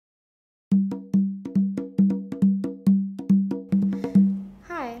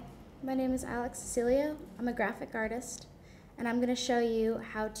my name is Cecilio. I'm a graphic artist, and I'm going to show you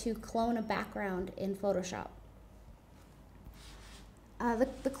how to clone a background in Photoshop.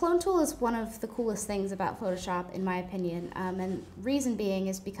 The clone tool is one of the coolest things about Photoshop, in my opinion, and reason being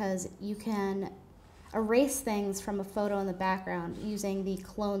is because you can erase things from a photo in the background using the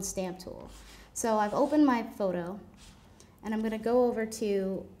clone stamp tool. So I've opened my photo, and I'm going to go over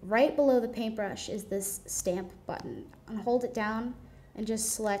to right below the paintbrush is this stamp button, and hold it down and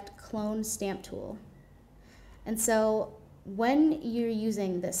just select clone stamp tool. And so when you're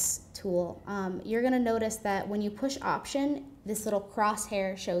using this tool, you're going to notice that when you push option, this little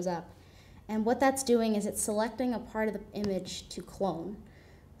crosshair shows up. And what that's doing is it's selecting a part of the image to clone.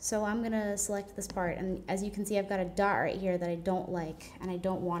 So I'm going to select this part, and as you can see, I've got a dot right here that I don't like, and I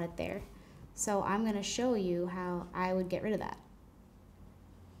don't want it there. So I'm going to show you how I would get rid of that.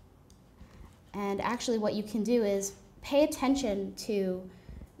 And actually what you can do is pay attention to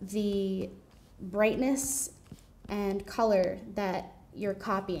the brightness and color that you're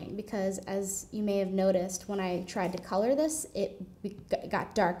copying, because as you may have noticed, when I tried to color this, it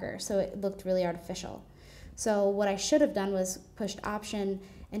got darker, so it looked really artificial. So what I should have done was pushed option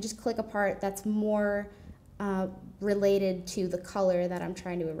and just click a part that's more related to the color that I'm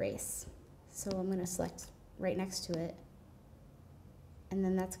trying to erase. So I'm going to select right next to it, and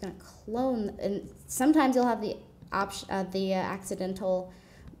then that's going to clone. And sometimes you'll have the accidental,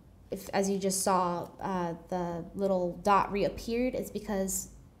 as you just saw, the little dot reappeared. It's because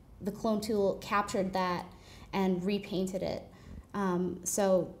the clone tool captured that and repainted it.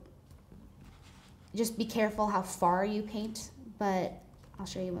 So just be careful how far you paint, but I'll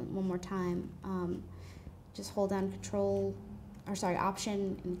show you one more time. Just hold down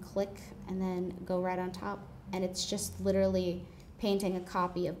option and click, and then go right on top, and it's just literally painting a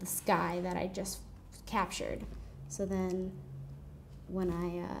copy of the sky that I just captured. So then when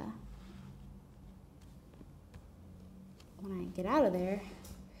I get out of there,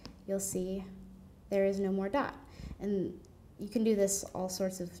 you'll see there is no more dot. And you can do this all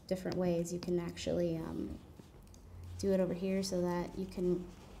sorts of different ways. You can actually do it over here so that you can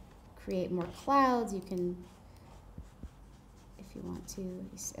create more clouds. You can, if you want to,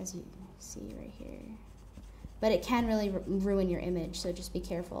 as you see right here. But it can really ruin your image, so just be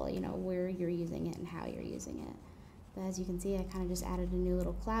careful, you know, where you're using it and how you're using it. But as you can see, I kind of just added a new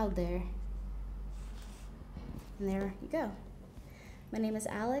little cloud there. And there you go. My name is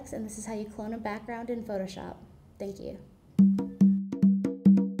Alex, and this is how you clone a background in Photoshop. Thank you.